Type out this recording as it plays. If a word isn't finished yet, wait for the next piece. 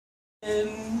Look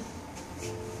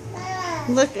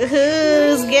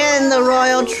who's getting the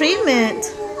royal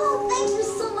treatment. Oh, thank you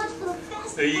so much for the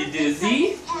best. Are you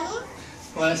dizzy?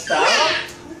 Wanna stop?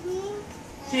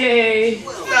 Yay!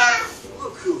 Stop!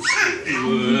 Look who's here.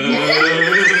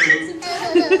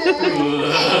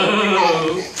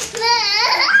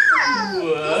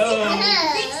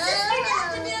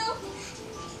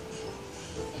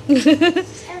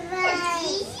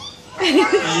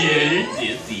 Yeah, you're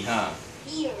dizzy, huh?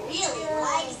 He really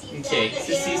likes you. Okay,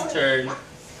 Sissy's turn.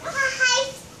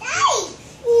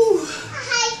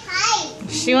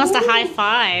 She wants to high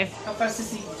five. How far,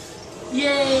 Sissy?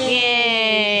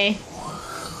 Yay! Yay!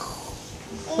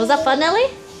 Was that fun,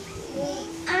 Ellie?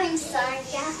 I'm sorry,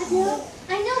 Daffodil.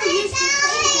 I know we used to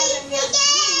play together.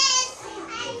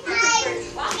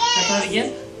 High five again?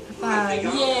 High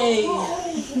five! Yay!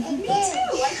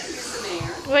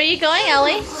 Where are you going,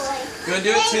 Ellie? You wanna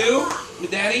do it too?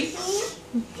 With Daddy?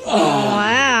 Oh,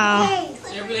 wow.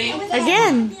 Everybody?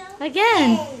 Again.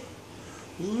 Again.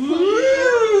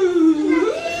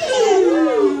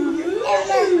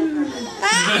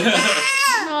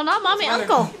 No, not mommy,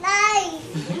 uncle.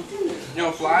 You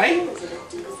wanna fly?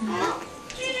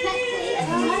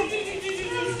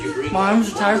 My arms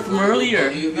are tired from earlier.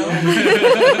 Oh, you wanna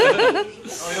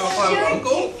fly with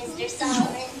Uncle? Mr.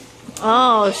 Solomon.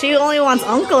 Oh, she only wants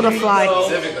uncle to fly.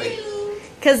 Specifically.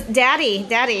 Because daddy,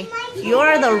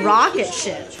 you're the rocket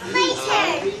ship.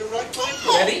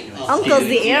 Ready? Uncle's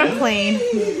the airplane.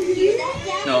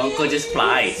 No, Uncle just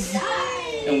flies.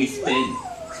 And we spin.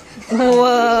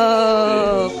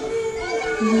 Whoa.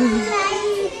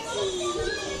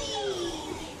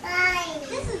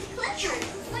 This is Clifford.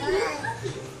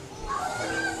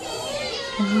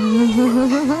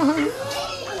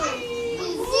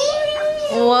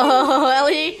 Whoa,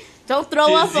 Ellie, don't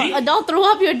throw up. Dizzy? Don't throw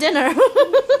up your dinner.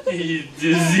 Are you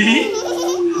dizzy?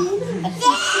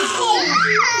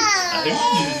 I'm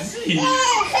dizzy.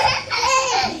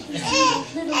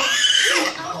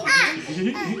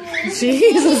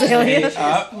 Jesus, Ellie. Hey,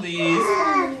 up, please.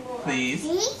 Please.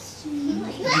 You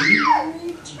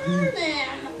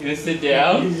wanna sit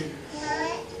down?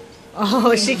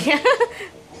 Oh, she can't.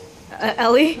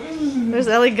 Ellie, where's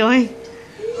Ellie going?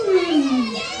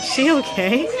 Is she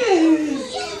okay?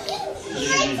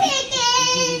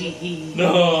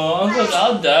 No, Uncle's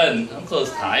all done.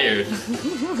 Uncle's tired.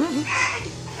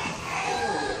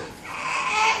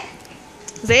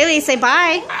 Zaylee, say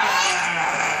bye.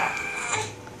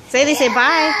 Zaylee, say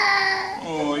bye.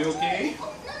 Oh, you okay?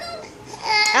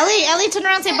 Ellie, turn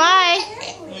around, say bye.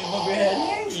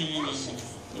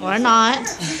 Or not.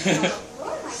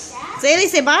 Zaylee,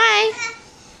 say bye.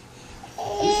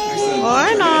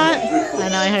 Or not. I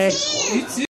know, I heard.